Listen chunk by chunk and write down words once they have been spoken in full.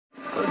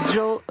a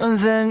jolt and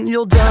then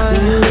you'll die.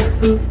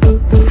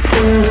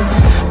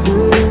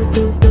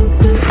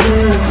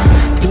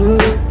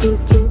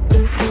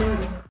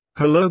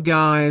 Hello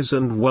guys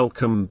and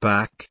welcome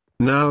back.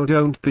 Now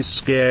don't be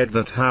scared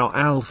that how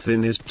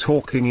Alphin is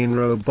talking in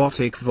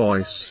robotic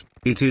voice,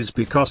 it is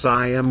because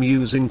I am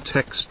using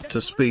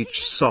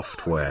text-to-speech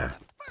software.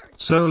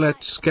 So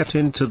let's get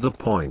into the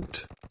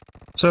point.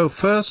 So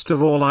first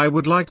of all I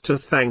would like to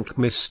thank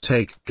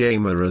Mistake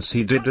Gamer as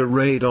he did a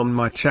raid on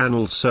my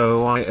channel,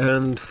 so I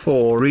earned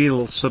 4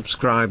 real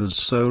subscribers,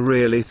 so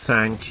really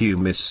thank you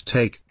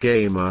Mistake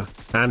Gamer.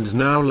 And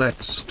now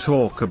let's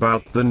talk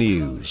about the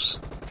news.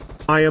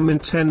 I am in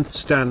 10th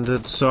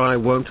standard, so I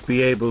won't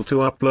be able to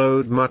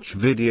upload much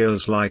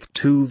videos, like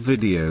 2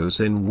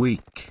 videos in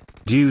week,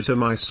 due to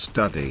my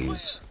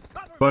studies.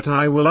 But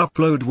I will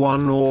upload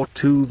 1 or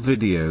 2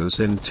 videos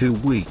in 2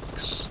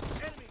 weeks.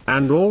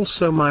 And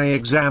also my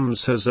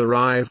exams has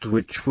arrived,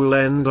 which will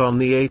end on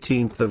the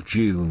 18th of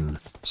June,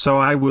 so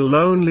I will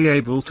only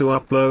able to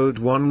upload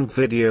 1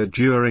 video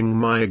during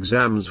my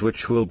exams,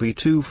 which will be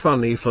too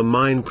funny for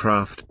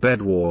Minecraft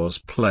Bed Wars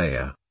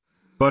player.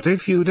 But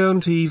if you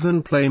don't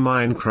even play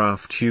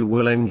Minecraft, you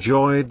will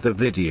enjoy the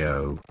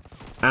video.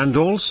 And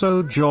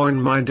also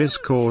join my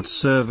Discord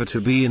server to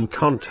be in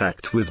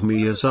contact with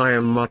me, as I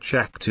am much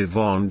active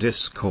on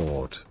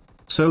Discord.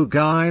 So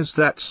guys,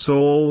 that's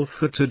all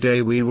for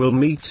today. We will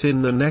meet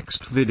in the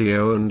next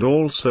video, and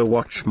also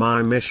watch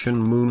my Mission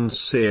Moon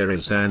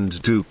series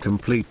and do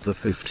complete the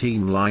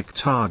 15 like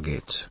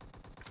target.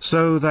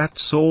 So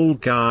that's all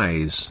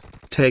guys,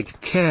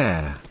 take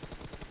care.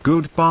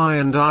 Goodbye,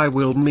 and I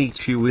will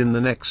meet you in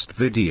the next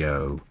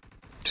video.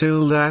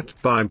 Till that,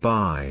 bye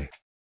bye.